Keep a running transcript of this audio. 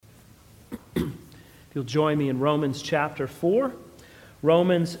If you'll join me in Romans chapter 4.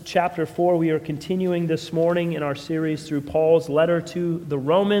 Romans chapter 4, we are continuing this morning in our series through Paul's letter to the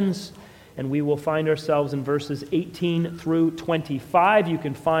Romans, and we will find ourselves in verses 18 through 25. You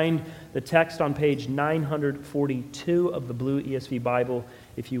can find the text on page 942 of the Blue ESV Bible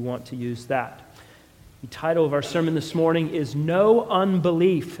if you want to use that. The title of our sermon this morning is No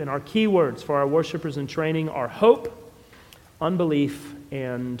Unbelief, and our key words for our worshipers in training are hope, unbelief,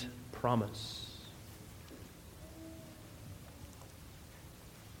 and promise.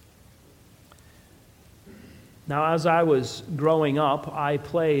 Now, as I was growing up, I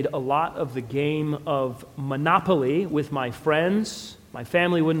played a lot of the game of Monopoly with my friends. My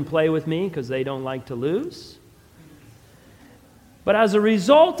family wouldn't play with me because they don't like to lose. But as a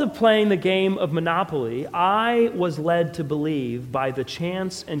result of playing the game of Monopoly, I was led to believe by the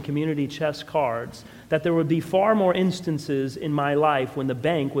chance and community chess cards that there would be far more instances in my life when the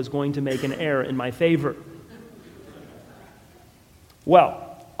bank was going to make an error in my favor. Well,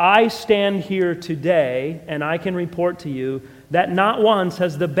 I stand here today and I can report to you that not once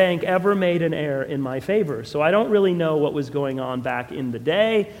has the bank ever made an error in my favor. So I don't really know what was going on back in the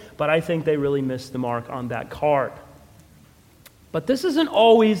day, but I think they really missed the mark on that card. But this isn't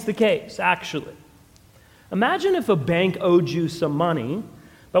always the case, actually. Imagine if a bank owed you some money,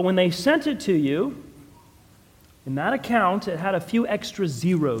 but when they sent it to you, in that account, it had a few extra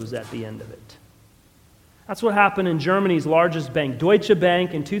zeros at the end of it. That's what happened in Germany's largest bank, Deutsche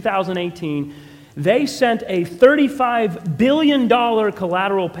Bank, in 2018. They sent a $35 billion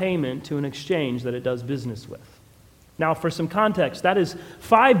collateral payment to an exchange that it does business with. Now, for some context, that is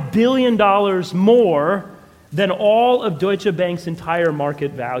 $5 billion more than all of Deutsche Bank's entire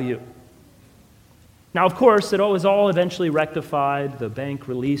market value. Now, of course, it was all eventually rectified. The bank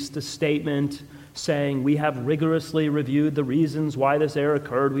released a statement saying, "We have rigorously reviewed the reasons why this error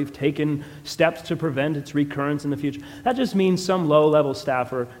occurred. We've taken steps to prevent its recurrence in the future." That just means some low-level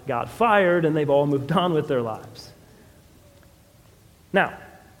staffer got fired and they've all moved on with their lives. Now,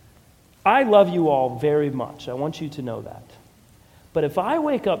 I love you all very much. I want you to know that. But if I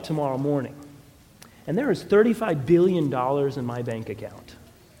wake up tomorrow morning and there is $35 billion in my bank account,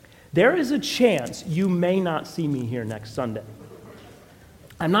 there is a chance you may not see me here next Sunday.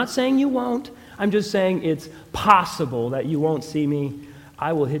 I'm not saying you won't. I'm just saying it's possible that you won't see me.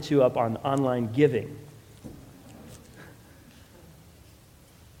 I will hit you up on online giving.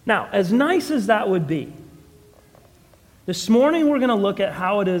 Now, as nice as that would be, this morning we're going to look at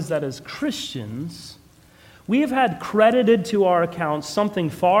how it is that as Christians, we have had credited to our accounts something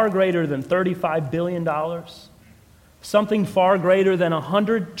far greater than $35 billion, something far greater than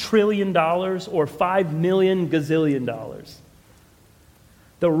 $100 trillion or 5 million gazillion dollars.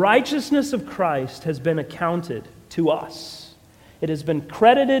 The righteousness of Christ has been accounted to us. It has been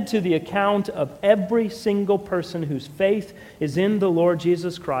credited to the account of every single person whose faith is in the Lord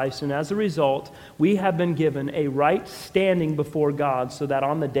Jesus Christ, and as a result, we have been given a right standing before God so that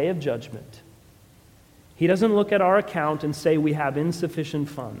on the day of judgment, He doesn't look at our account and say we have insufficient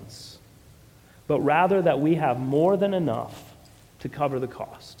funds, but rather that we have more than enough to cover the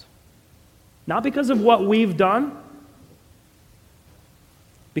cost. Not because of what we've done,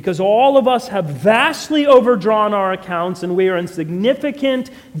 because all of us have vastly overdrawn our accounts and we are in significant,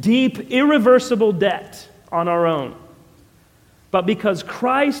 deep, irreversible debt on our own. But because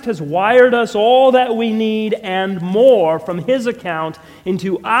Christ has wired us all that we need and more from His account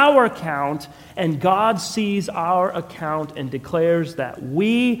into our account, and God sees our account and declares that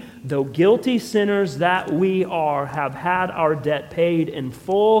we, though guilty sinners that we are, have had our debt paid in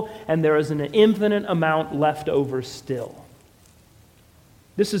full, and there is an infinite amount left over still.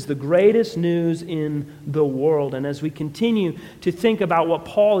 This is the greatest news in the world. And as we continue to think about what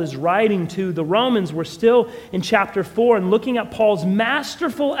Paul is writing to the Romans, we're still in chapter 4 and looking at Paul's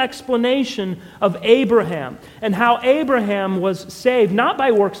masterful explanation of Abraham and how Abraham was saved not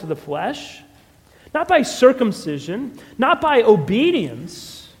by works of the flesh, not by circumcision, not by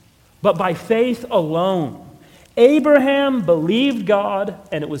obedience, but by faith alone. Abraham believed God,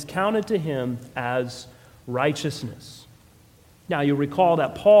 and it was counted to him as righteousness. Now, you'll recall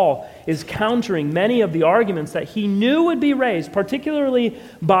that Paul is countering many of the arguments that he knew would be raised, particularly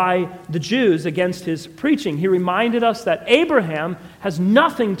by the Jews, against his preaching. He reminded us that Abraham has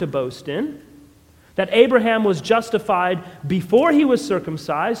nothing to boast in, that Abraham was justified before he was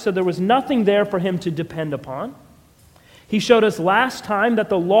circumcised, so there was nothing there for him to depend upon. He showed us last time that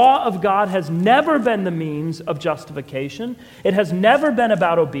the law of God has never been the means of justification. It has never been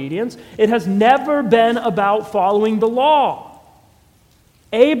about obedience. It has never been about following the law.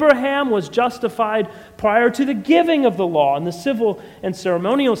 Abraham was justified prior to the giving of the law in the civil and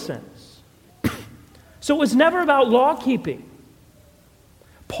ceremonial sense. So it was never about law keeping.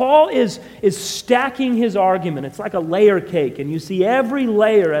 Paul is stacking his argument. It's like a layer cake, and you see every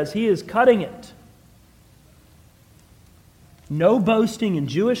layer as he is cutting it. No boasting in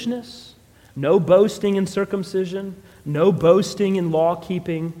Jewishness, no boasting in circumcision, no boasting in law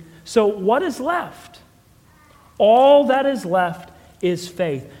keeping. So what is left? All that is left is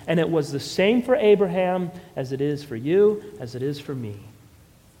faith. And it was the same for Abraham as it is for you, as it is for me.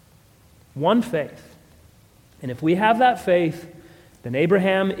 One faith. And if we have that faith, then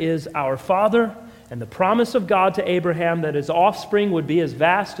Abraham is our father, and the promise of God to Abraham that his offspring would be as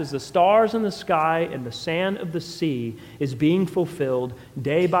vast as the stars in the sky and the sand of the sea is being fulfilled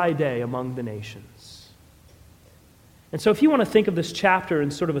day by day among the nations. And so if you want to think of this chapter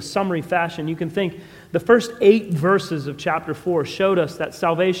in sort of a summary fashion, you can think the first 8 verses of chapter 4 showed us that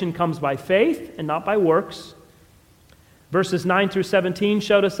salvation comes by faith and not by works. Verses 9 through 17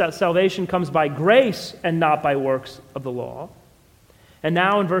 showed us that salvation comes by grace and not by works of the law. And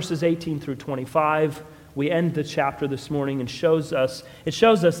now in verses 18 through 25, we end the chapter this morning and it shows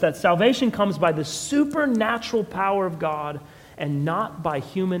us that salvation comes by the supernatural power of God and not by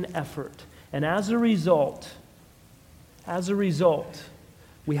human effort. And as a result,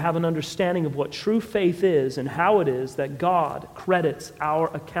 we have an understanding of what true faith is and how it is that God credits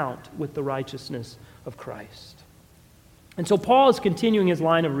our account with the righteousness of Christ. And so Paul is continuing his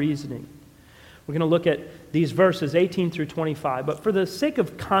line of reasoning. We're going to look at these verses 18 through 25, but for the sake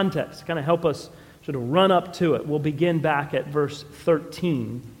of context, to kind of help us sort of run up to it, we'll begin back at verse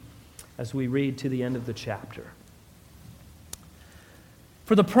 13 as we read to the end of the chapter.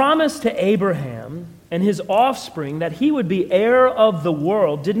 For the promise to Abraham and his offspring that he would be heir of the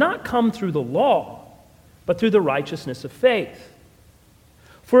world did not come through the law, but through the righteousness of faith.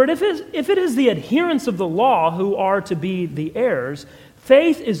 For if it is the adherents of the law who are to be the heirs,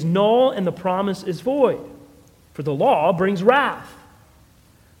 faith is null and the promise is void. For the law brings wrath.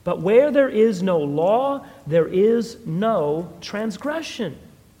 But where there is no law, there is no transgression.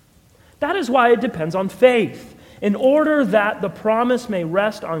 That is why it depends on faith, in order that the promise may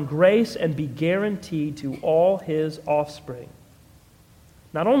rest on grace and be guaranteed to all his offspring.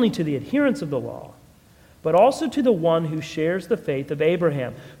 Not only to the adherents of the law, but also to the one who shares the faith of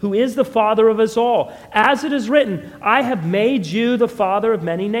Abraham, who is the father of us all. As it is written, I have made you the father of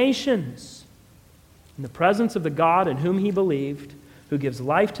many nations. In the presence of the God in whom he believed, who gives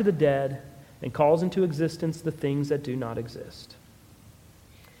life to the dead and calls into existence the things that do not exist.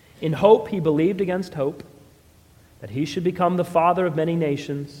 In hope he believed against hope, that he should become the father of many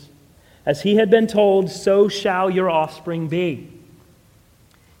nations. As he had been told, so shall your offspring be.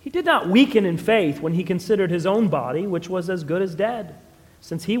 He did not weaken in faith when he considered his own body, which was as good as dead,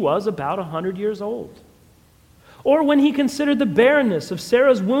 since he was about 100 years old. Or when he considered the barrenness of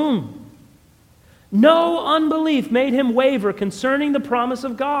Sarah's womb. No unbelief made him waver concerning the promise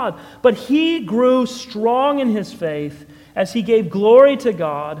of God, but he grew strong in his faith as he gave glory to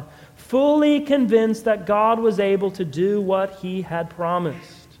God, fully convinced that God was able to do what he had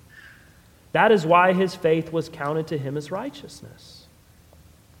promised. That is why his faith was counted to him as righteousness.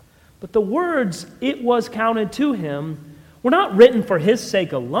 But the words, "it was counted to him," were not written for his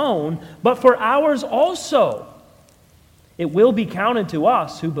sake alone, but for ours also. It will be counted to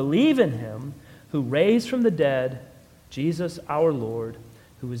us who believe in him, who raised from the dead Jesus our Lord,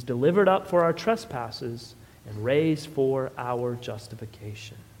 who was delivered up for our trespasses and raised for our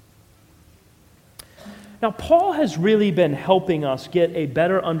justification. Now, Paul has really been helping us get a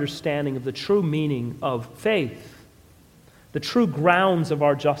better understanding of the true meaning of faith, the true grounds of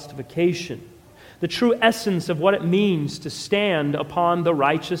our justification, the true essence of what it means to stand upon the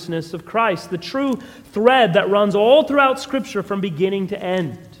righteousness of Christ, the true thread that runs all throughout Scripture from beginning to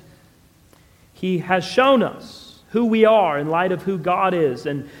end. He has shown us who we are in light of who God is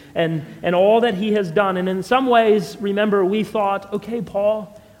and all that he has done. And in some ways, remember, we thought, okay,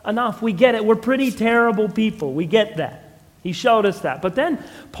 Paul, enough, we get it. We're pretty terrible people. We get that. He showed us that. But then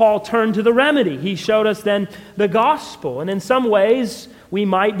Paul turned to the remedy. He showed us then the gospel. And in some ways, we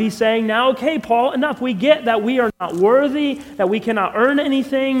might be saying now, okay, Paul, enough. We get that we are not worthy, that we cannot earn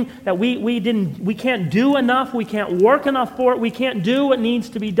anything, that we can't do enough, we can't work enough for it, we can't do what needs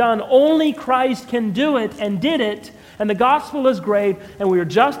to be done. Only Christ can do it and did it, and the gospel is great, and we are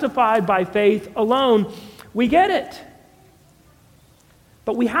justified by faith alone. We get it.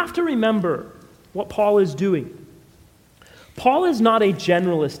 But we have to remember what Paul is doing. Paul is not a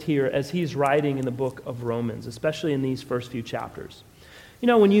generalist here as he's writing in the book of Romans, especially in these first few chapters. You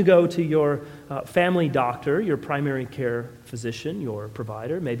know, when you go to your family doctor, your primary care physician, your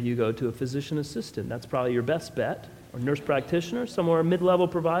provider, maybe you go to a physician assistant. That's probably your best bet. Or nurse practitioner, somewhere a mid-level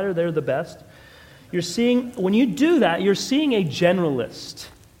provider, they're the best. When you do that, you're seeing a generalist.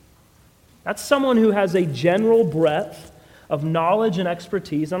 That's someone who has a general breadth of knowledge and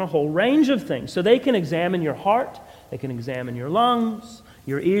expertise on a whole range of things. So they can examine your heart, they can examine your lungs,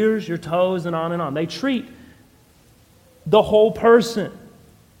 your ears, your toes, and on and on. They treat the whole person.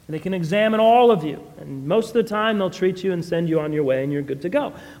 They can examine all of you. And most of the time, they'll treat you and send you on your way, and you're good to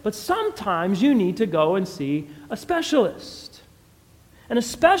go. But sometimes you need to go and see a specialist. And a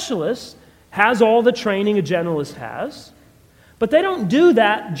specialist has all the training a generalist has, but they don't do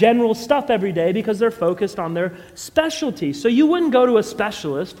that general stuff every day because they're focused on their specialty. So you wouldn't go to a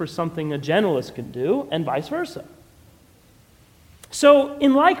specialist for something a generalist can do, and vice versa. So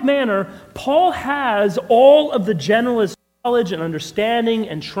in like manner, Paul has all of the generalist knowledge and understanding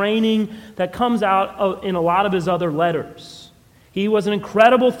and training that comes out in a lot of his other letters. He was an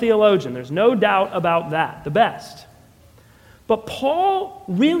incredible theologian. There's no doubt about that, the best. But Paul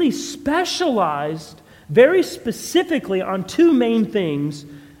really specialized very specifically on two main things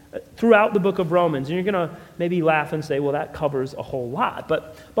throughout the book of Romans. And you're going to maybe laugh and say, well, that covers a whole lot.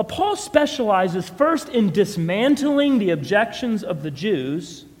 But Paul specializes first in dismantling the objections of the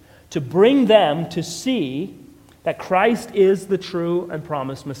Jews to bring them to see that Christ is the true and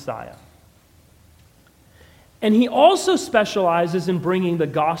promised Messiah. And he also specializes in bringing the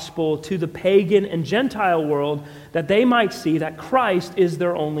gospel to the pagan and Gentile world that they might see that Christ is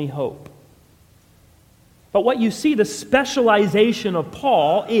their only hope. But what you see, the specialization of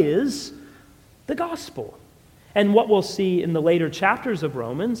Paul is the gospel. And what we'll see in the later chapters of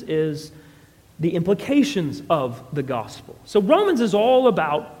Romans is the implications of the gospel. So Romans is all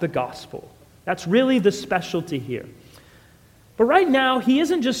about the gospel. That's really the specialty here. But right now, he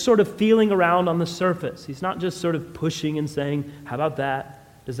isn't just sort of feeling around on the surface. He's not just sort of pushing and saying, how about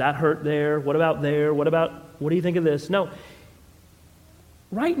that? Does that hurt there? What about there? What do you think of this? No.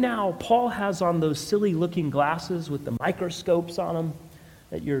 Right now, Paul has on those silly-looking glasses with the microscopes on them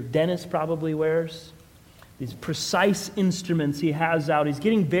that your dentist probably wears. These precise instruments he has out. He's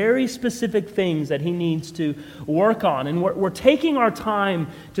getting very specific things that he needs to work on. And we're taking our time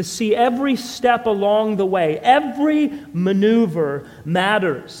to see every step along the way. Every maneuver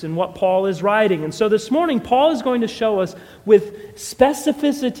matters in what Paul is writing. And so this morning, Paul is going to show us with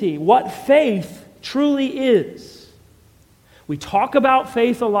specificity what faith truly is. We talk about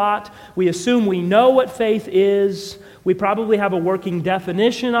faith a lot. We assume we know what faith is. We probably have a working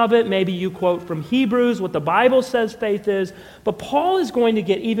definition of it. Maybe you quote from Hebrews what the Bible says faith is. But Paul is going to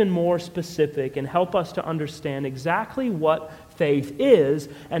get even more specific and help us to understand exactly what faith is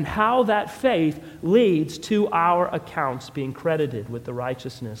and how that faith leads to our accounts being credited with the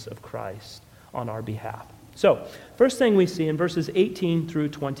righteousness of Christ on our behalf. So, first thing we see in verses 18 through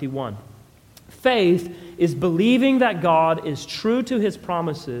 21. Faith is believing that God is true to his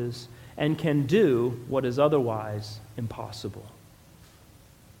promises and can do what is otherwise impossible.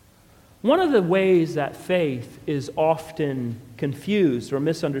 One of the ways that faith is often confused or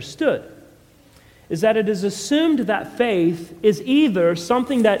misunderstood is that it is assumed that faith is either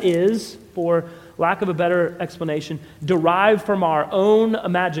something that is, for lack of a better explanation, derived from our own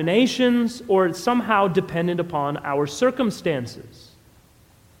imaginations, or it's somehow dependent upon our circumstances.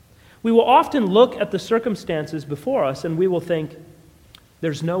 We will often look at the circumstances before us and we will think,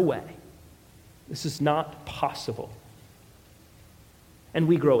 there's no way. This is not possible. And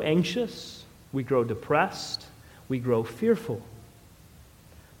we grow anxious, we grow depressed, we grow fearful.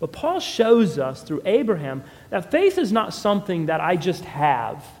 But Paul shows us through Abraham that faith is not something that I just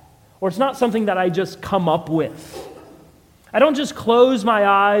have, or it's not something that I just come up with. I don't just close my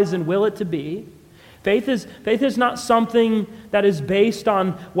eyes and will it to be. Faith is not something that is based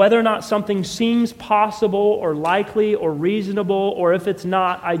on whether or not something seems possible or likely or reasonable, or if it's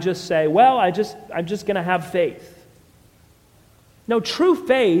not, I just say, well, I'm just going to have faith. No, true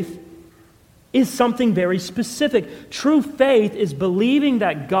faith is something very specific. True faith is believing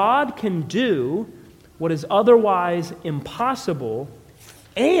that God can do what is otherwise impossible,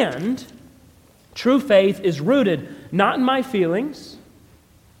 and true faith is rooted not in my feelings,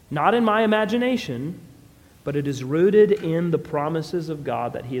 not in my imagination, but it is rooted in the promises of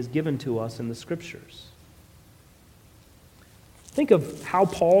God that he has given to us in the Scriptures. Think of how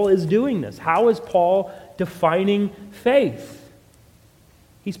Paul is doing this. How is Paul defining faith?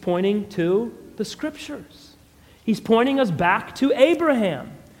 He's pointing to the Scriptures. He's pointing us back to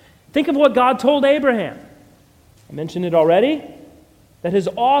Abraham. Think of what God told Abraham. I mentioned it already. That his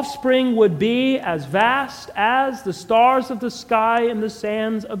offspring would be as vast as the stars of the sky and the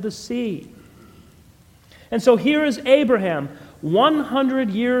sands of the sea. And so here is Abraham,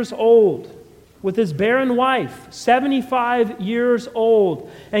 100 years old, with his barren wife, 75 years old.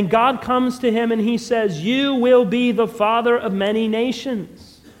 And God comes to him and he says, "You will be the father of many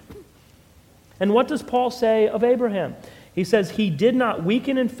nations." And what does Paul say of Abraham? He says, "He did not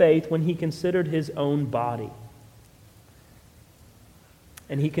weaken in faith when he considered his own body."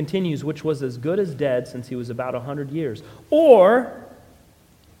 And he continues, "which was as good as dead since he was about 100 years. Or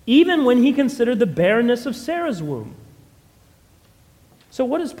even when he considered the barrenness of Sarah's womb." So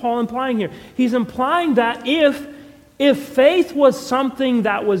what is Paul implying here? He's implying that if faith was something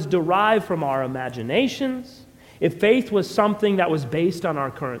that was derived from our imaginations, if faith was something that was based on our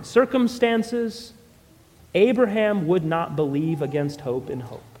current circumstances, Abraham would not believe against hope in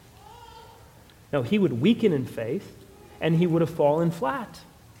hope. No, he would weaken in faith, and he would have fallen flat.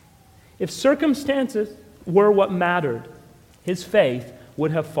 If circumstances were what mattered, his faith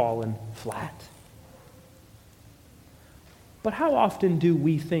would have fallen flat. But how often do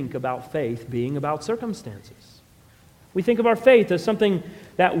we think about faith being about circumstances? We think of our faith as something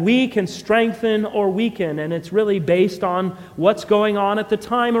that we can strengthen or weaken, and it's really based on what's going on at the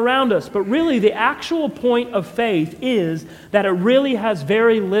time around us. But really, the actual point of faith is that it really has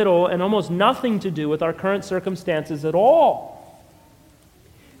very little and almost nothing to do with our current circumstances at all.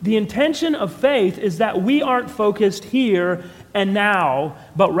 The intention of faith is that we aren't focused here and now,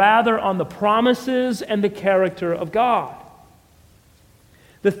 but rather on the promises and the character of God.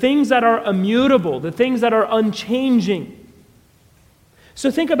 The things that are immutable, the things that are unchanging. So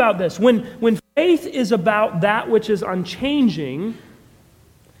think about this. When faith is about that which is unchanging,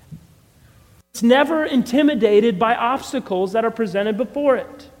 it's never intimidated by obstacles that are presented before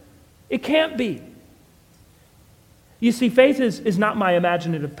it. It can't be. You see, faith is not my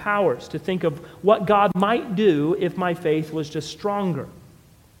imaginative powers to think of what God might do if my faith was just stronger.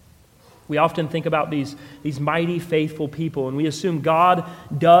 We often think about these mighty, faithful people, and we assume God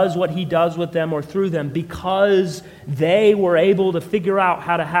does what he does with them or through them because they were able to figure out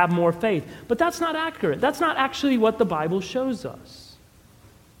how to have more faith. But that's not accurate. That's not actually what the Bible shows us.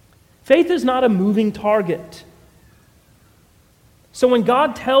 Faith is not a moving target. So when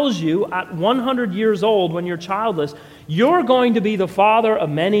God tells you at 100 years old, when you're childless, you're going to be the father of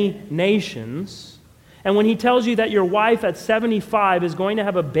many nations, and when he tells you that your wife at 75 is going to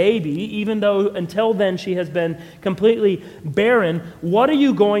have a baby, even though until then she has been completely barren, what are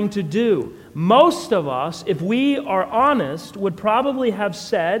you going to do? Most of us, if we are honest, would probably have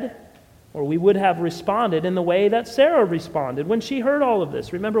said, or we would have responded in the way that Sarah responded when she heard all of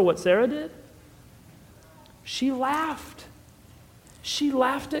this. Remember what Sarah did? She laughed. She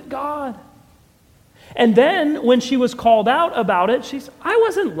laughed at God. And then when she was called out about it, she said, "I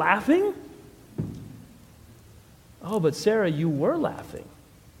wasn't laughing." Oh, but Sarah, you were laughing.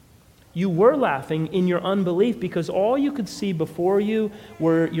 You were laughing in your unbelief because all you could see before you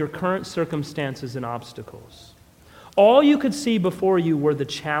were your current circumstances and obstacles. All you could see before you were the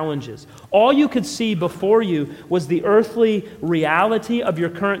challenges. All you could see before you was the earthly reality of your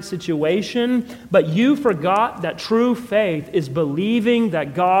current situation, but you forgot that true faith is believing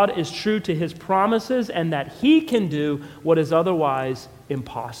that God is true to his promises and that he can do what is otherwise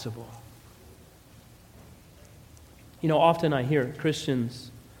impossible. You know, often I hear Christians,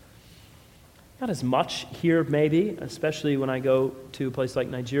 not as much here maybe, especially when I go to a place like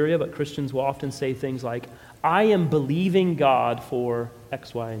Nigeria, but Christians will often say things like, "I am believing God for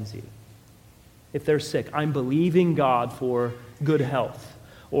X, Y, and Z." If they're sick, I'm believing God for good health.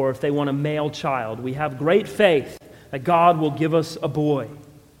 Or if they want a male child, we have great faith that God will give us a boy.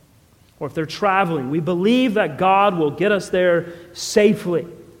 Or if they're traveling, we believe that God will get us there safely.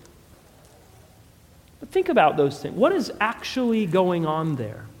 But think about those things. What is actually going on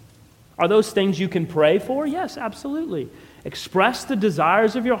there? Are those things you can pray for? Yes, absolutely. Express the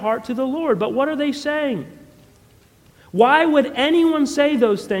desires of your heart to the Lord. But what are they saying? Why would anyone say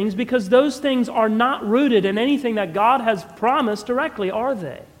those things? Because those things are not rooted in anything that God has promised directly, are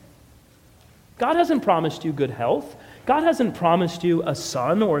they? God hasn't promised you good health. God hasn't promised you a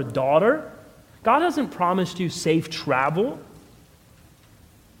son or a daughter. God hasn't promised you safe travel.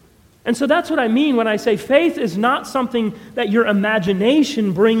 And so that's what I mean when I say faith is not something that your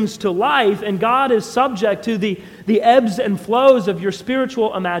imagination brings to life, and God is subject to the ebbs and flows of your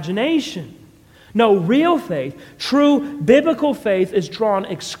spiritual imagination. No, real faith, true biblical faith, is drawn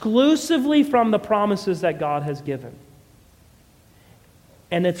exclusively from the promises that God has given.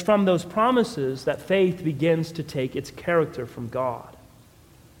 And it's from those promises that faith begins to take its character from God.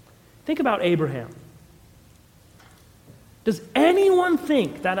 Think about Abraham. Does anyone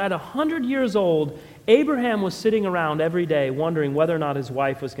think that at 100 years old, Abraham was sitting around every day wondering whether or not his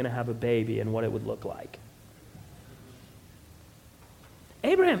wife was going to have a baby and what it would look like?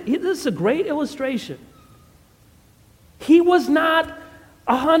 Abraham, this is a great illustration. He was not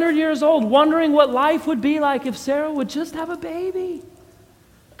 100 years old wondering what life would be like if Sarah would just have a baby.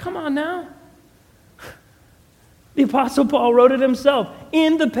 Come on now. The Apostle Paul wrote it himself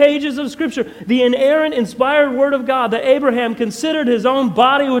in the pages of Scripture, the inerrant, inspired Word of God, that Abraham considered his own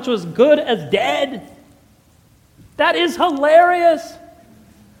body, which was good, as dead. That is hilarious.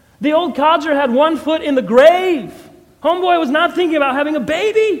 The old codger had one foot in the grave. Homeboy was not thinking about having a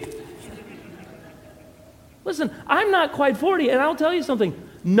baby. Listen, I'm not quite 40, and I'll tell you something.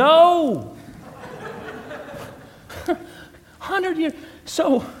 No. 100 years.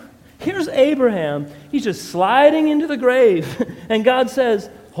 So here's Abraham. He's just sliding into the grave. And God says,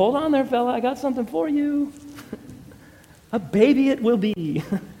 hold on there, fella. I got something for you. A baby it will be.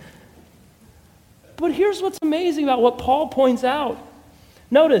 But here's what's amazing about what Paul points out.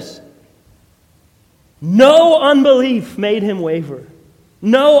 Notice, no unbelief made him waver.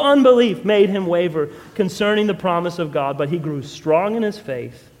 No unbelief made him waver concerning the promise of God, but he grew strong in his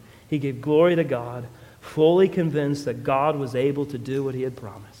faith. He gave glory to God, fully convinced that God was able to do what he had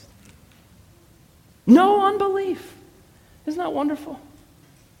promised. No unbelief. Isn't that wonderful?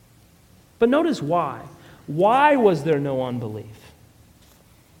 But notice why. Why was there no unbelief?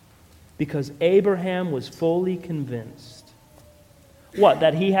 Because Abraham was fully convinced. What,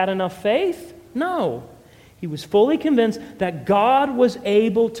 that he had enough faith? No. He was fully convinced that God was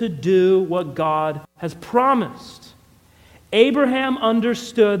able to do what God has promised. Abraham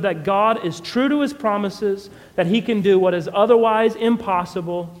understood that God is true to his promises, that he can do what is otherwise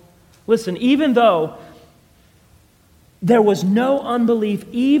impossible. Listen, even though there was no unbelief,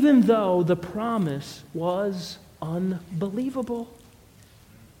 even though the promise was unbelievable.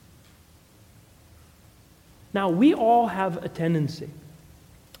 Now, we all have a tendency.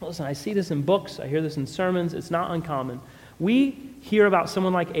 Listen, I see this in books, I hear this in sermons, it's not uncommon. We hear about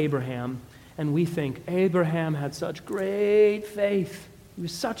someone like Abraham, and we think, Abraham had such great faith. He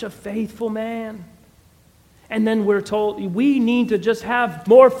was such a faithful man. And then we're told, we need to just have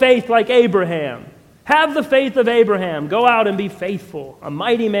more faith like Abraham. Have the faith of Abraham. Go out and be faithful, a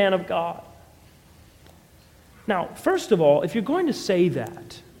mighty man of God. Now, first of all, if you're going to say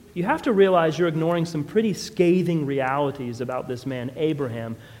that, you have to realize you're ignoring some pretty scathing realities about this man,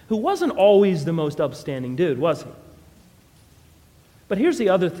 Abraham, who wasn't always the most upstanding dude, was he? But here's the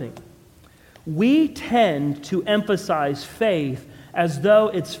other thing. We tend to emphasize faith as though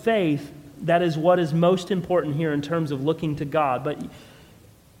it's faith that is what is most important here in terms of looking to God. But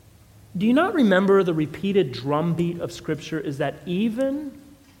do you not remember the repeated drumbeat of Scripture is that even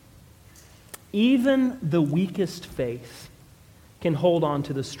the weakest faith can hold on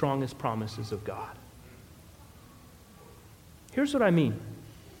to the strongest promises of God? Here's what I mean.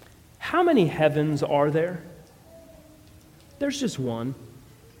 How many heavens are there? There's just one.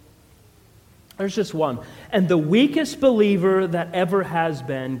 There's just one. And the weakest believer that ever has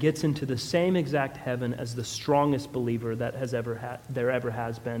been gets into the same exact heaven as the strongest believer that there ever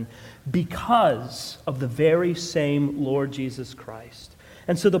has been, because of the very same Lord Jesus Christ.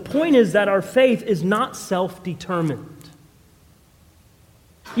 And so the point is that our faith is not self-determined.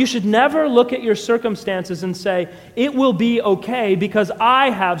 You should never look at your circumstances and say, it will be okay because I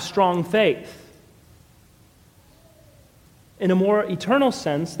have strong faith. In a more eternal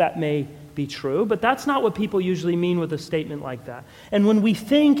sense, that may be true, but that's not what people usually mean with a statement like that. And when we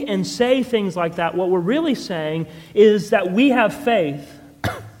think and say things like that, what we're really saying is that we have faith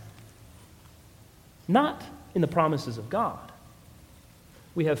not in the promises of God.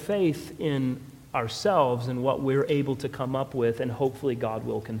 We have faith in ourselves and what we're able to come up with and hopefully God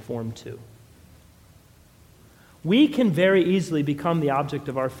will conform to. We can very easily become the object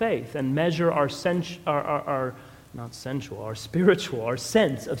of our faith and measure our sense of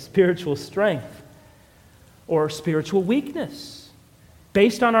spiritual strength or spiritual weakness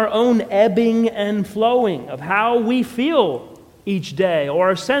based on our own ebbing and flowing of how we feel each day, or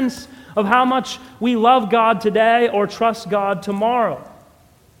our sense of how much we love God today or trust God tomorrow.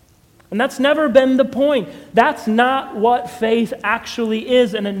 And that's never been the point. That's not what faith actually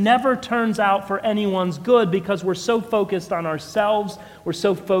is, and it never turns out for anyone's good because we're so focused on ourselves, we're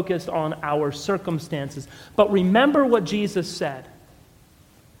so focused on our circumstances. But remember what Jesus said.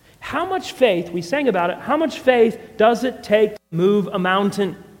 How much faith, we sang about it, how much faith does it take to move a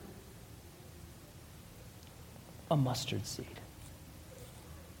mountain? A mustard seed.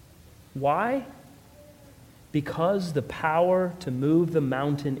 Why? Because the power to move the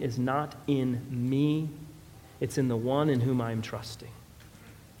mountain is not in me, it's in the one in whom I am trusting.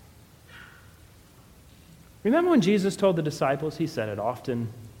 Remember when Jesus told the disciples, he said it often,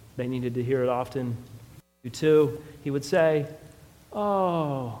 they needed to hear it often, you too, he would say,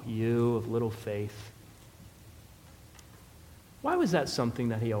 Oh, you of little faith. Why was that something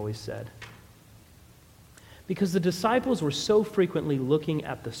that he always said? Because the disciples were so frequently looking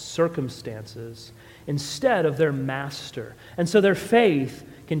at the circumstances instead of their master. And so their faith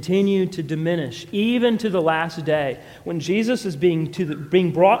continued to diminish, even to the last day. When Jesus is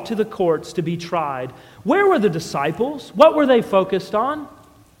being brought to the courts to be tried, where were the disciples? What were they focused on?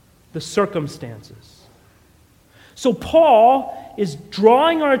 The circumstances. So Paul is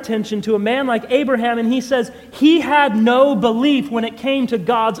drawing our attention to a man like Abraham, and he says he had no belief when it came to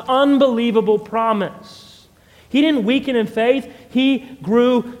God's unbelievable promise. He didn't weaken in faith, he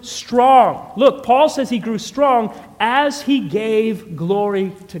grew strong. Look, Paul says he grew strong as he gave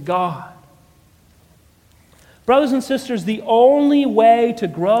glory to God. Brothers and sisters, the only way to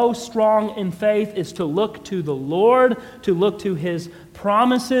grow strong in faith is to look to the Lord, to look to His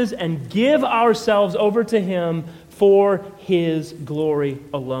promises, and give ourselves over to Him for His glory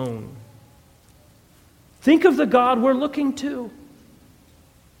alone. Think of the God we're looking to.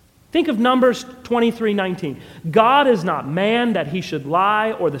 Think of Numbers 23:19. God is not man that He should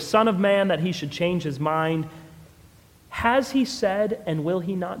lie, or the Son of Man that He should change His mind. Has He said, and will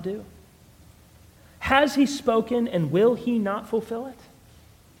He not do? Has He spoken, and will He not fulfill it?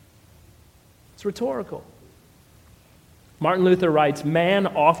 It's rhetorical. Martin Luther writes, man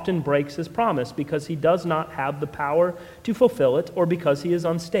often breaks his promise because he does not have the power to fulfill it, or because he is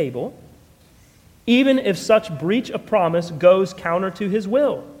unstable, even if such breach of promise goes counter to his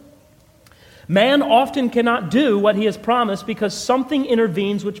will. Man often cannot do what he has promised because something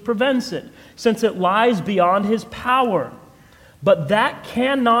intervenes which prevents it, since it lies beyond his power. But that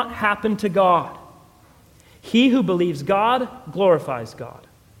cannot happen to God. He who believes God glorifies God.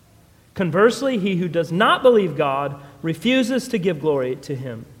 Conversely, he who does not believe God refuses to give glory to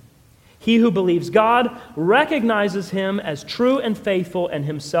Him. He who believes God recognizes Him as true and faithful, and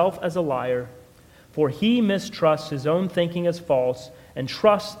himself as a liar, for he mistrusts his own thinking as false and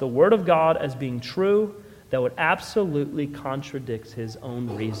trusts the Word of God as being true, though it absolutely contradicts his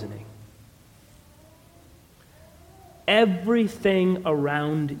own reasoning. Everything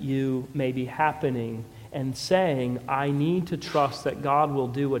around you may be happening and saying, I need to trust that God will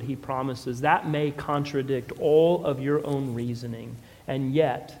do what He promises. That may contradict all of your own reasoning, and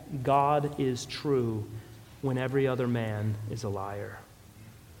yet God is true when every other man is a liar.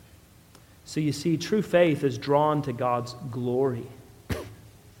 So you see, true faith is drawn to God's glory.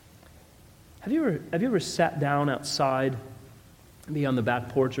 Have you ever sat down outside, maybe on the back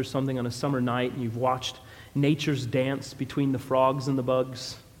porch or something on a summer night, and you've watched nature's dance between the frogs and the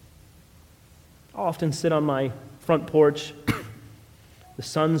bugs? I often sit on my front porch. The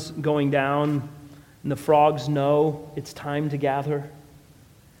sun's going down, and the frogs know it's time to gather.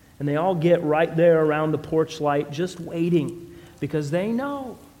 And they all get right there around the porch light, just waiting, because they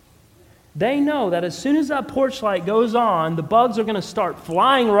know that as soon as that porch light goes on, the bugs are going to start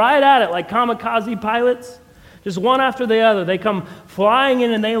flying right at it like kamikaze pilots. Just one after the other. They come flying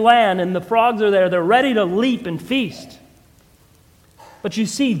in and they land, and the frogs are there. They're ready to leap and feast. But you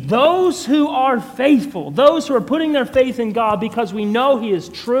see, those who are faithful, those who are putting their faith in God because we know He is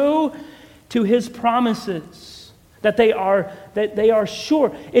true to His promises, that they are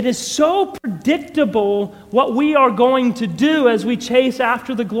sure. It is so predictable what we are going to do as we chase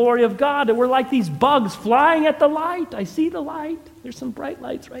after the glory of God, that we're like these bugs flying at the light. I see the light. There's some bright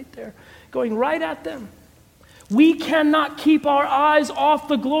lights right there going right at them. We cannot keep our eyes off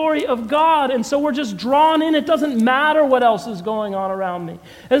the glory of God, and so we're just drawn in. It doesn't matter what else is going on around me.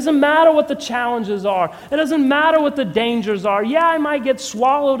 It doesn't matter what the challenges are. It doesn't matter what the dangers are. Yeah, I might get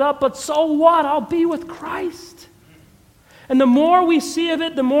swallowed up, but so what? I'll be with Christ. And the more we see of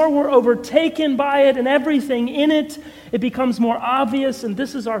it, the more we're overtaken by it and everything in it. It becomes more obvious, and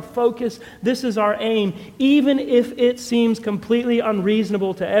this is our focus. This is our aim, even if it seems completely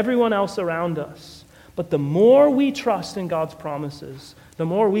unreasonable to everyone else around us. But the more we trust in God's promises, the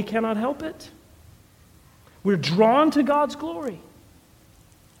more we cannot help it. We're drawn to God's glory.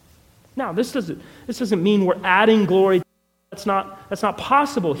 Now, this doesn't mean we're adding glory. That's not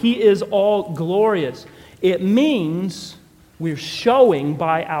possible. He is all glorious. It means we're showing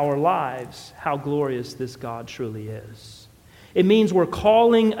by our lives how glorious this God truly is. It means we're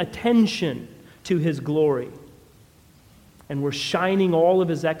calling attention to His glory. And we're shining all of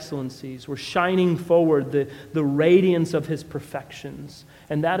His excellencies. We're shining forward the radiance of His perfections.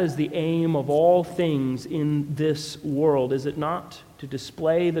 And that is the aim of all things in this world, is it not? To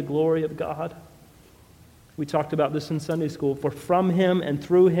display the glory of God. We talked about this in Sunday school. For from Him and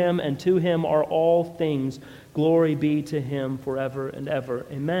through Him and to Him are all things. Glory be to Him forever and ever.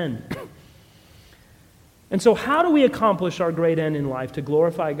 Amen. And so how do we accomplish our great end in life to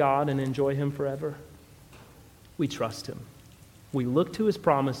glorify God and enjoy Him forever? We trust Him. We look to His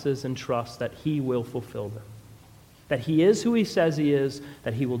promises and trust that He will fulfill them. That He is who He says He is,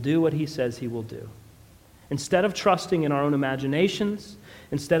 that He will do what He says He will do. Instead of trusting in our own imaginations,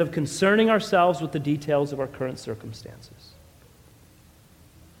 instead of concerning ourselves with the details of our current circumstances.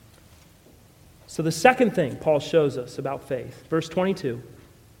 So the second thing Paul shows us about faith, verse 22,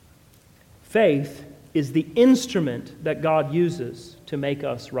 faith is the instrument that God uses to make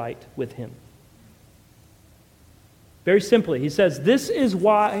us right with Him. Very simply, he says, this is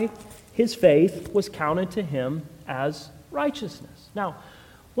why his faith was counted to him as righteousness. Now,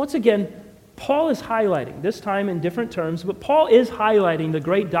 once again, Paul is highlighting, this time in different terms, but Paul is highlighting the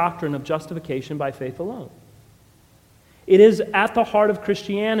great doctrine of justification by faith alone. It is at the heart of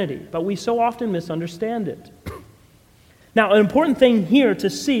Christianity, but we so often misunderstand it. Now, an important thing here to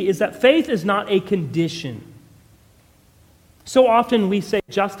see is that faith is not a condition. So often we say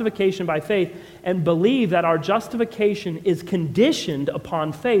justification by faith and believe that our justification is conditioned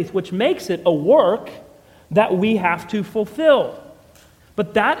upon faith, which makes it a work that we have to fulfill.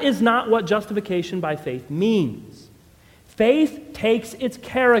 But that is not what justification by faith means. Faith takes its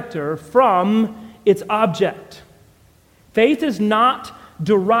character from its object. Faith is not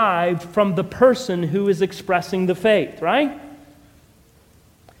derived from the person who is expressing the faith, right?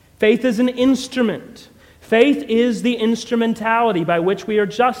 Faith is an instrument. Faith is the instrumentality by which we are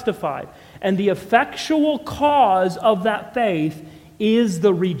justified. And the effectual cause of that faith is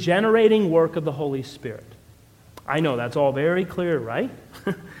the regenerating work of the Holy Spirit. I know that's all very clear, right?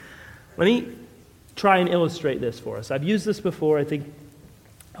 Let me try and illustrate this for us. I've used this before, I think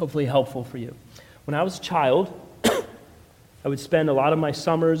hopefully helpful for you. When I was a child, I would spend a lot of my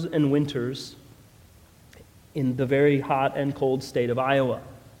summers and winters in the very hot and cold state of Iowa,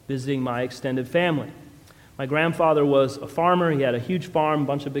 visiting my extended family. My grandfather was a farmer. He had a huge farm, a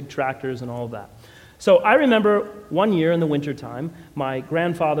bunch of big tractors and all of that. So I remember one year in the wintertime, my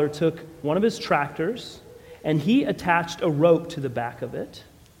grandfather took one of his tractors and he attached a rope to the back of it.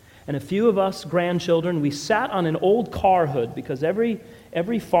 And a few of us grandchildren, we sat on an old car hood because every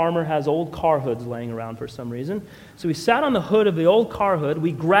farmer has old car hoods laying around for some reason. So we sat on the hood of the old car hood,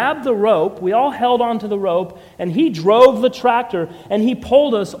 we grabbed the rope, we all held onto the rope, and he drove the tractor, and he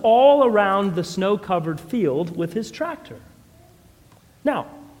pulled us all around the snow-covered field with his tractor. Now,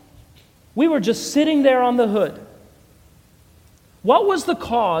 we were just sitting there on the hood. What was the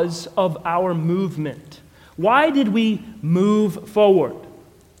cause of our movement? Why did we move forward?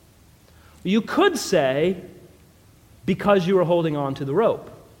 You could say, because you were holding on to the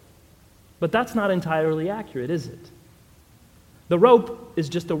rope. But that's not entirely accurate, is it? The rope is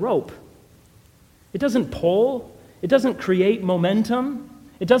just a rope. It doesn't pull. It doesn't create momentum.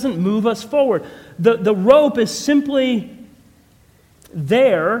 It doesn't move us forward. The rope is simply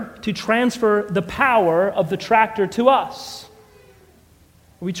there to transfer the power of the tractor to us.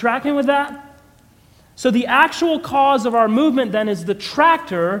 Are we tracking with that? So the actual cause of our movement then is the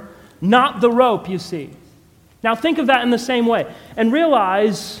tractor, not the rope, you see. Now think of that in the same way and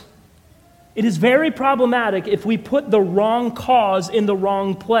realize it is very problematic if we put the wrong cause in the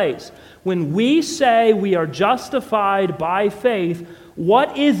wrong place. When we say we are justified by faith,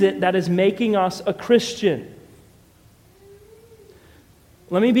 what is it that is making us a Christian?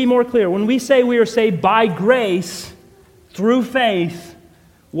 Let me be more clear. When we say we are saved by grace through faith,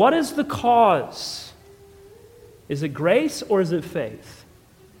 what is the cause? Is it grace or is it faith?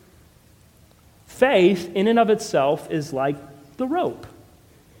 Faith, in and of itself, is like the rope.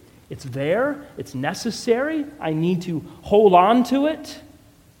 It's there, it's necessary, I need to hold on to it.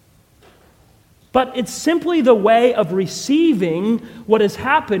 But it's simply the way of receiving what is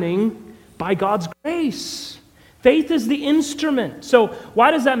happening by God's grace. Faith is the instrument. So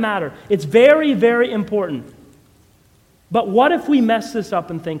why does that matter? It's very, very important. But what if we mess this up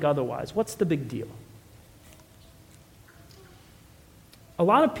and think otherwise? What's the big deal? A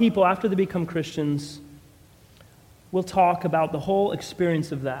lot of people, after they become Christians, will talk about the whole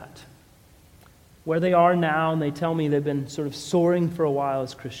experience of that. Where they are now, and they tell me they've been sort of soaring for a while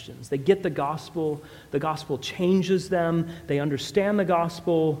as Christians. They get the gospel changes them, they understand the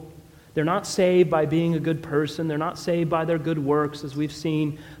gospel. They're not saved by being a good person, they're not saved by their good works, as we've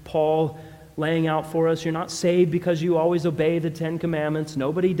seen Paul laying out for us. You're not saved because you always obey the 10 Commandments.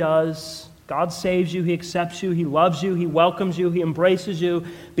 Nobody does. God saves you, He accepts you, He loves you, He welcomes you, He embraces you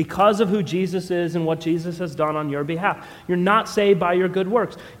because of who Jesus is and what Jesus has done on your behalf. You're not saved by your good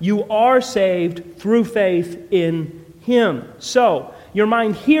works. You are saved through faith in Him. So, your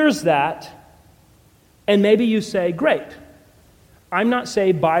mind hears that, and maybe you say, great, I'm not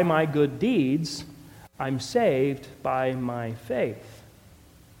saved by my good deeds, I'm saved by my faith.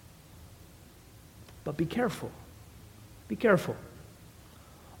 But be careful. Be careful.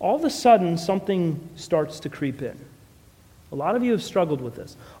 All of a sudden, something starts to creep in. A lot of you have struggled with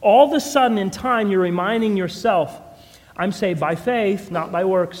this. All of a sudden, in time, you're reminding yourself, I'm saved by faith, not by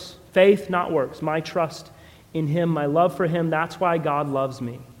works. Faith, not works. My trust in Him, my love for Him, that's why God loves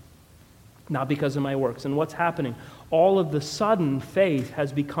me. Not because of my works. And what's happening? All of the sudden, faith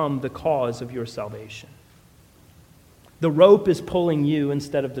has become the cause of your salvation. The rope is pulling you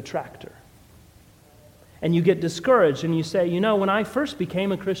instead of the tractor. And you get discouraged and you say, when I first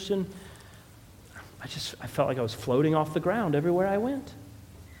became a Christian, I felt like I was floating off the ground everywhere I went.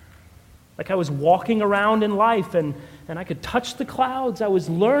 Like I was walking around in life and I could touch the clouds. I was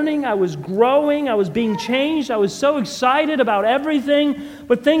learning, I was growing, I was being changed. I was so excited about everything,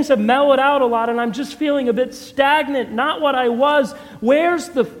 but things have mellowed out a lot and I'm just feeling a bit stagnant, not what I was. Where's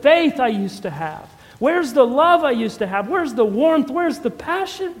the faith I used to have? Where's the love I used to have? Where's the warmth? Where's the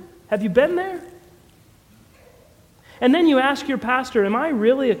passion? Have you been there? And then you ask your pastor, am I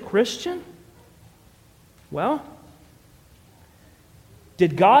really a Christian? Well,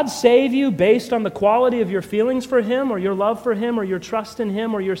 did God save you based on the quality of your feelings for Him or your love for Him or your trust in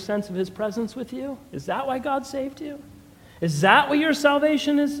Him or your sense of His presence with you? Is that why God saved you? Is that what your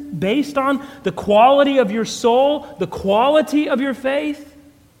salvation is based on? The quality of your soul? The quality of your faith?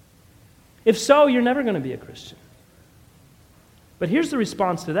 If so, you're never going to be a Christian. But here's the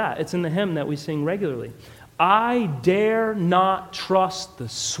response to that. It's in the hymn that we sing regularly. I dare not trust the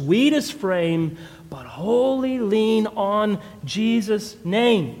sweetest frame, but wholly lean on Jesus'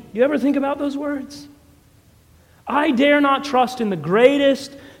 name. You ever think about those words? I dare not trust in the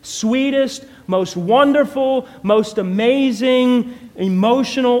greatest, sweetest, most wonderful, most amazing,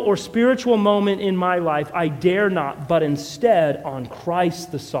 emotional, or spiritual moment in my life. I dare not, but instead on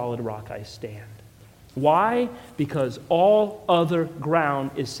Christ, the solid rock, I stand. Why? Because all other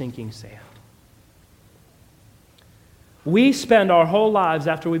ground is sinking sand. We spend our whole lives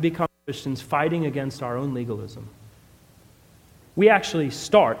after we become Christians fighting against our own legalism. We actually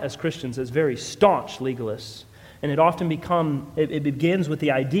start as Christians as very staunch legalists, and it begins with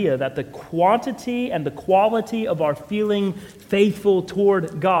the idea that the quantity and the quality of our feeling faithful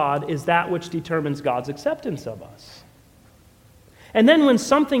toward God is that which determines God's acceptance of us. And then when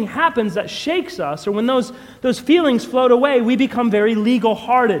something happens that shakes us, or when those feelings float away, we become very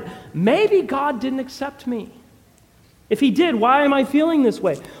legal-hearted. Maybe God didn't accept me. If He did, why am I feeling this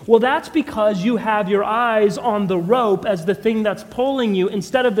way? Well, that's because you have your eyes on the rope as the thing that's pulling you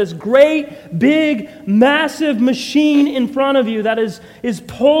instead of this great, big, massive machine in front of you that is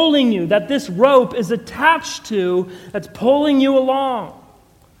pulling you, that this rope is attached to, that's pulling you along.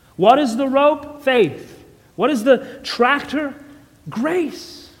 What is the rope? Faith. What is the tractor?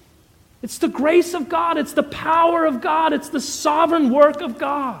 Grace. It's the grace of God. It's the power of God. It's the sovereign work of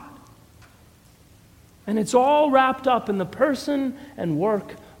God. And it's all wrapped up in the person and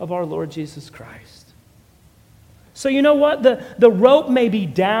work of our Lord Jesus Christ. So you know what? The rope may be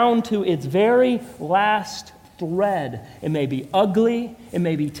down to its very last thread. It may be ugly. It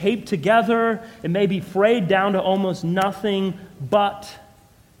may be taped together. It may be frayed down to almost nothing. But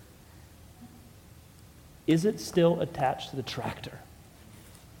is it still attached to the tractor?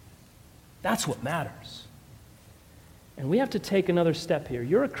 That's what matters. And we have to take another step here.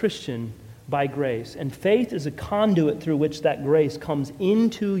 You're a Christian by grace, and faith is a conduit through which that grace comes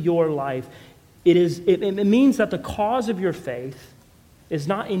into your life. It means that the cause of your faith is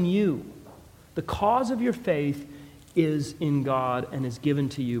not in you. The cause of your faith is in God and is given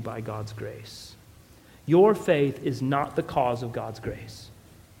to you by God's grace. Your faith is not the cause of God's grace.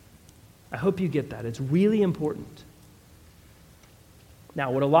 I hope you get that. It's really important.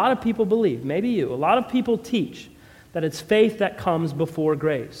 Now, what a lot of people believe, maybe you, a lot of people teach that it's faith that comes before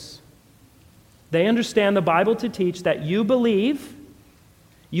grace. They understand the Bible to teach that you believe,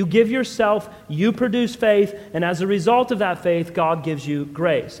 you give yourself, you produce faith, and as a result of that faith, God gives you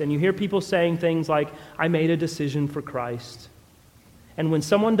grace. And you hear people saying things like, I made a decision for Christ. And when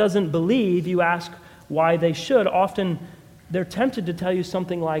someone doesn't believe, you ask why they should. Often they're tempted to tell you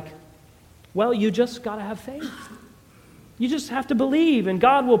something like, well, you just got to have faith. You just have to believe, and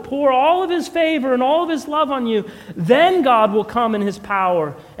God will pour all of His favor and all of His love on you. Then God will come in His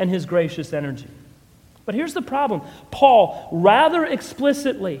power and His gracious energy. But here's the problem. Paul rather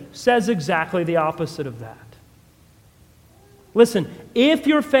explicitly says exactly the opposite of that. Listen, if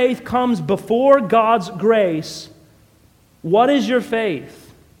your faith comes before God's grace, what is your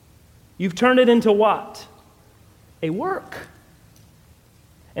faith? You've turned it into what? A work.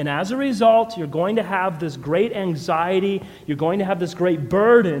 And as a result, you're going to have this great anxiety, you're going to have this great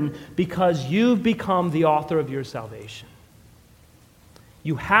burden because you've become the author of your salvation.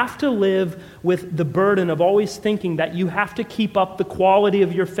 You have to live with the burden of always thinking that you have to keep up the quality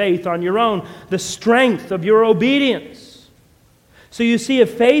of your faith on your own, the strength of your obedience. So you see,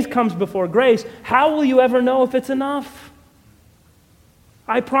 if faith comes before grace, how will you ever know if it's enough?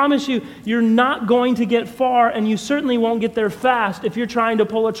 I promise you, you're not going to get far, and you certainly won't get there fast if you're trying to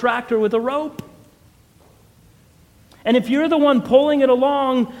pull a tractor with a rope. And if you're the one pulling it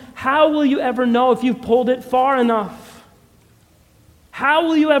along, how will you ever know if you've pulled it far enough? How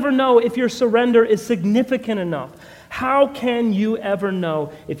will you ever know if your surrender is significant enough? How can you ever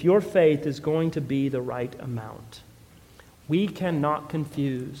know if your faith is going to be the right amount? We cannot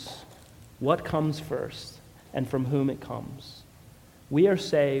confuse what comes first and from whom it comes. We are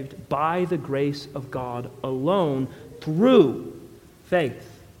saved by the grace of God alone through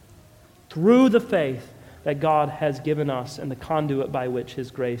faith. Through the faith that God has given us and the conduit by which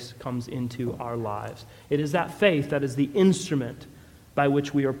His grace comes into our lives. It is that faith that is the instrument by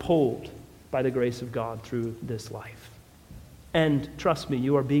which we are pulled by the grace of God through this life. And trust me,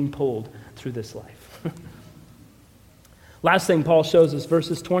 you are being pulled through this life. Last thing Paul shows us,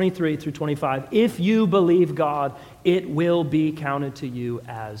 verses 23 through 25. If you believe God, it will be counted to you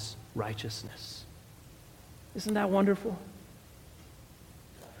as righteousness. Isn't that wonderful?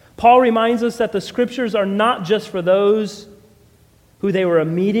 Paul reminds us that the Scriptures are not just for those who they were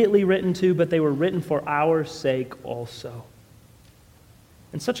immediately written to, but they were written for our sake also.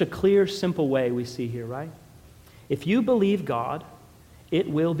 In such a clear, simple way we see here, right? If you believe God, it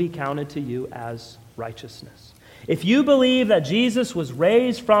will be counted to you as righteousness. If you believe that Jesus was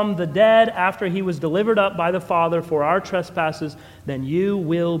raised from the dead after He was delivered up by the Father for our trespasses, then you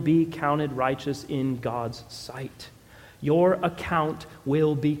will be counted righteous in God's sight. Your account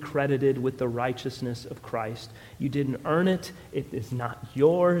will be credited with the righteousness of Christ. You didn't earn it. It is not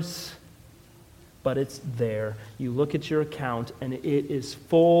yours, but it's there. You look at your account and it is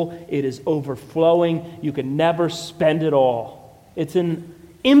full. It is overflowing. You can never spend it all. It's in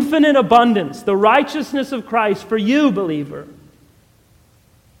infinite abundance, the righteousness of Christ for you, believer.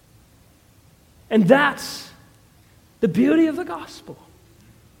 And that's the beauty of the gospel.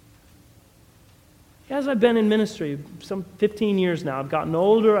 As I've been in ministry, some 15 years now, I've gotten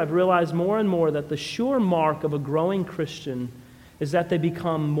older, I've realized more and more that the sure mark of a growing Christian is that they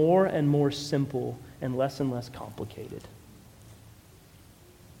become more and more simple and less complicated.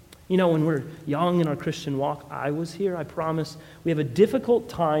 You know, when we're young in our Christian walk, I was here, I promise, we have a difficult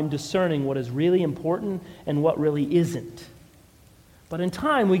time discerning what is really important and what really isn't. But in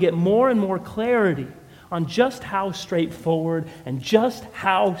time, we get more and more clarity on just how straightforward and just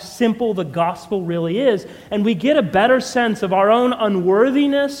how simple the gospel really is. And we get a better sense of our own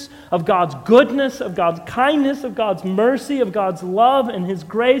unworthiness, of God's goodness, of God's kindness, of God's mercy, of God's love and His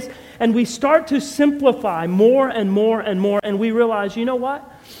grace. And we start to simplify more and more and more. And we realize, you know what?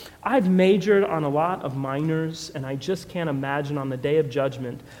 I've majored on a lot of minors, and I just can't imagine on the day of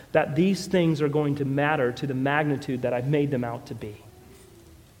judgment that these things are going to matter to the magnitude that I've made them out to be.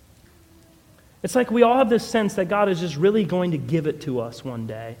 It's like we all have this sense that God is just really going to give it to us one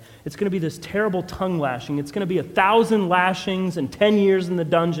day. It's going to be this terrible tongue lashing. It's going to be 1,000 lashings and 10 years in the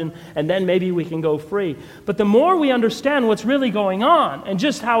dungeon, and then maybe we can go free. But the more we understand what's really going on and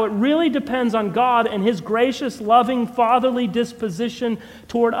just how it really depends on God and His gracious, loving, fatherly disposition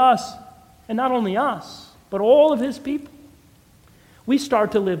toward us, and not only us, but all of His people, we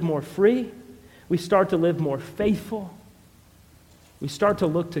start to live more free. We start to live more faithful. We start to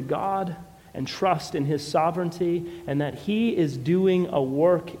look to God and trust in His sovereignty and that He is doing a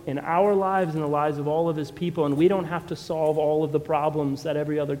work in our lives and the lives of all of His people, and we don't have to solve all of the problems that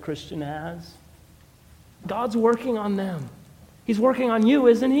every other Christian has. God's working on them. He's working on you,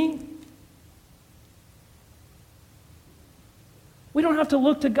 isn't He? We don't have to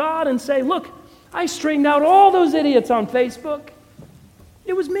look to God and say, look, I straightened out all those idiots on Facebook.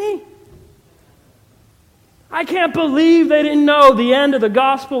 It was me. I can't believe they didn't know the end of the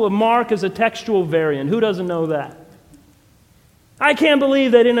Gospel of Mark is a textual variant. Who doesn't know that? I can't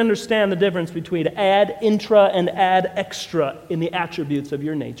believe they didn't understand the difference between ad intra and ad extra in the attributes of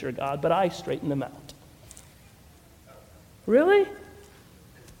your nature, God, but I straightened them out. Really?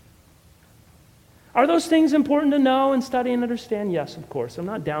 Are those things important to know and study and understand? Yes, of course. I'm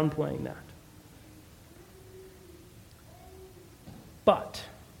not downplaying that. But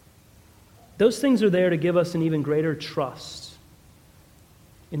those things are there to give us an even greater trust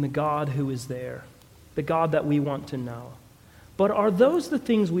in the God who is there, the God that we want to know. But are those the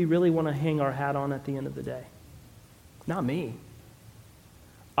things we really want to hang our hat on at the end of the day? Not me.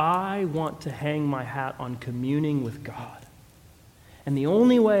 I want to hang my hat on communing with God. And the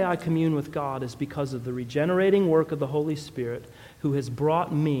only way I commune with God is because of the regenerating work of the Holy Spirit, who has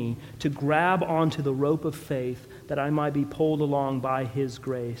brought me to grab onto the rope of faith that I might be pulled along by His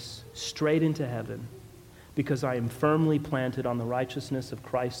grace straight into heaven, because I am firmly planted on the righteousness of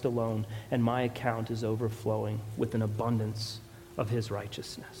Christ alone, and my account is overflowing with an abundance of His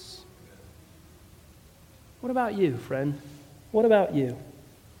righteousness. What about you, friend? What about you?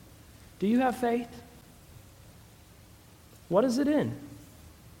 Do you have faith? What is it in?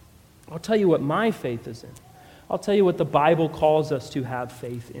 I'll tell you what my faith is in. I'll tell you what the Bible calls us to have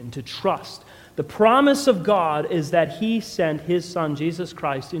faith in, to trust. The promise of God is that He sent His Son, Jesus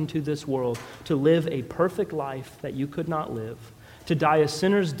Christ, into this world to live a perfect life that you could not live, to die a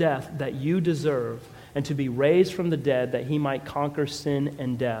sinner's death that you deserve, and to be raised from the dead that He might conquer sin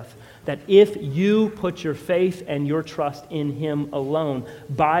and death. That if you put your faith and your trust in Him alone,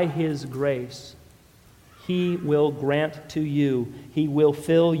 by His grace, He will grant to you, He will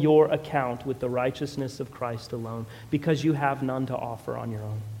fill your account with the righteousness of Christ alone, because you have none to offer on your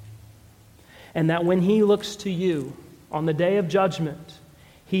own. And that when He looks to you on the day of judgment,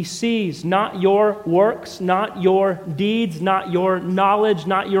 He sees not your works, not your deeds, not your knowledge,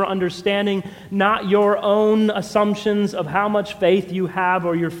 not your understanding, not your own assumptions of how much faith you have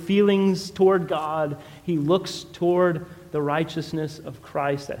or your feelings toward God. He looks toward the righteousness of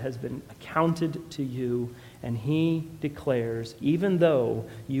Christ that has been accounted to you, and He declares, even though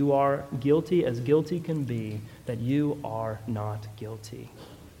you are guilty as guilty can be, that you are not guilty.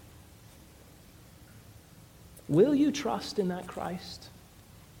 Will you trust in that Christ?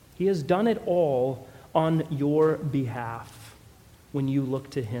 He has done it all on your behalf when you look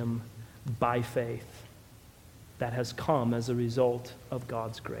to Him by faith that has come as a result of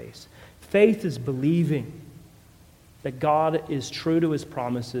God's grace. Faith is believing that God is true to His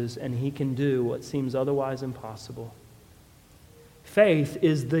promises and He can do what seems otherwise impossible. Faith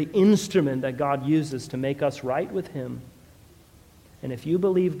is the instrument that God uses to make us right with Him. And if you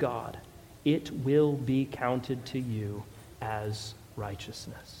believe God, it will be counted to you as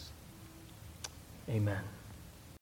righteousness. Amen.